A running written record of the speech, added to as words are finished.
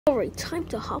Alright, time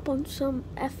to hop on some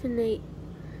FNAF.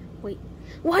 Wait,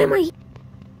 why am I?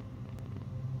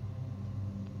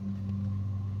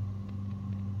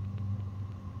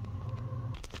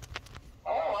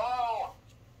 Hello.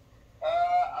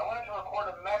 I wanted to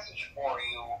record a message for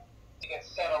you to get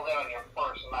settled in on your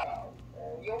first night.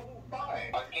 You'll do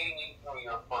fine on getting you through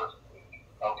your first week.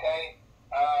 Okay?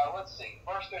 Let's see.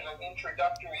 First, there's an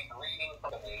introductory greeting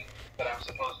from me that I'm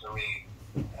supposed to read.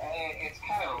 It's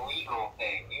kind of a legal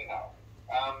thing, you know.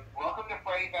 Welcome to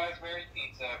Firey In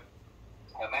Pizza,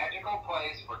 a magical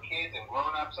place for kids and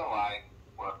grown-ups alike,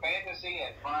 where fantasy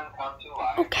and fun come to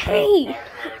life. Okay,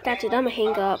 that's it. I'ma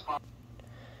hang up.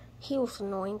 He was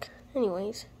annoying.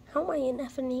 Anyways, how am I in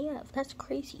FNAF? That's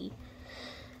crazy.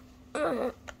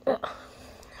 Anyways,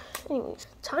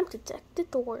 time to check the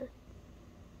door.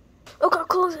 Oh God,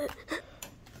 close it.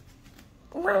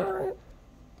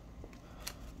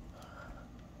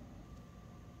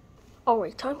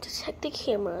 Alright, time to check the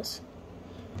cameras.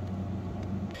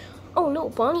 Oh no,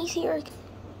 Bonnie's here.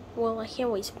 Well, I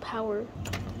can't waste power.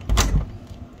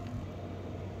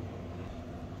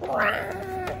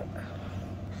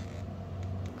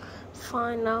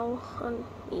 Fine, now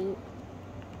unmute.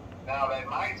 Now, that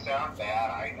might sound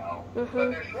bad, I know, but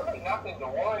there's really nothing to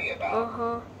worry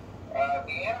about.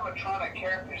 The animatronic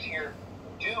characters here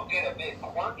do get a bit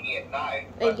quirky at night,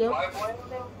 but do I blame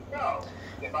them? No.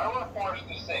 If I were forced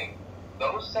to sing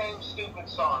those same stupid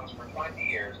songs for 20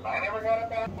 years, and I never got a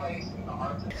bad place in the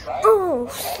hearts and sight. Oh,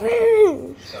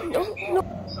 friend! So just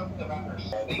something about her.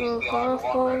 They used to be on the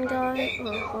walk right day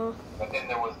too. But then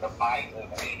there was the fight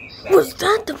of 87. Was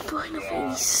that the fight of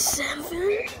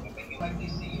 87? You like to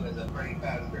see you as a Freddy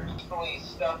Fazbear.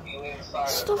 Stuff you inside.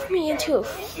 Stuff me into a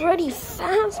Freddy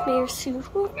Fazbear suit.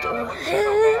 What the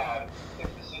heck? If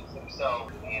the suits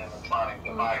themselves and the animatronic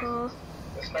devices,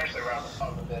 especially around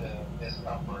a bit of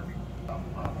discomfort from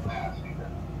the mask.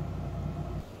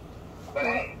 But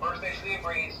hey, first day Steve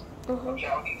agrees. I'll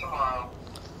chat with you tomorrow.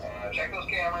 Check those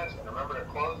cameras and remember to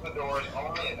close the doors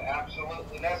only if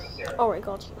absolutely necessary. Alright,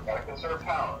 got you. Gotta conserve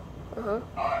power.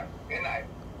 Alright, good night.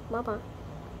 Bye bye.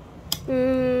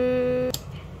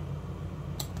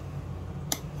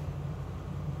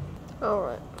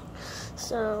 Alright.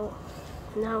 So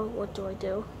now what do I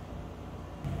do?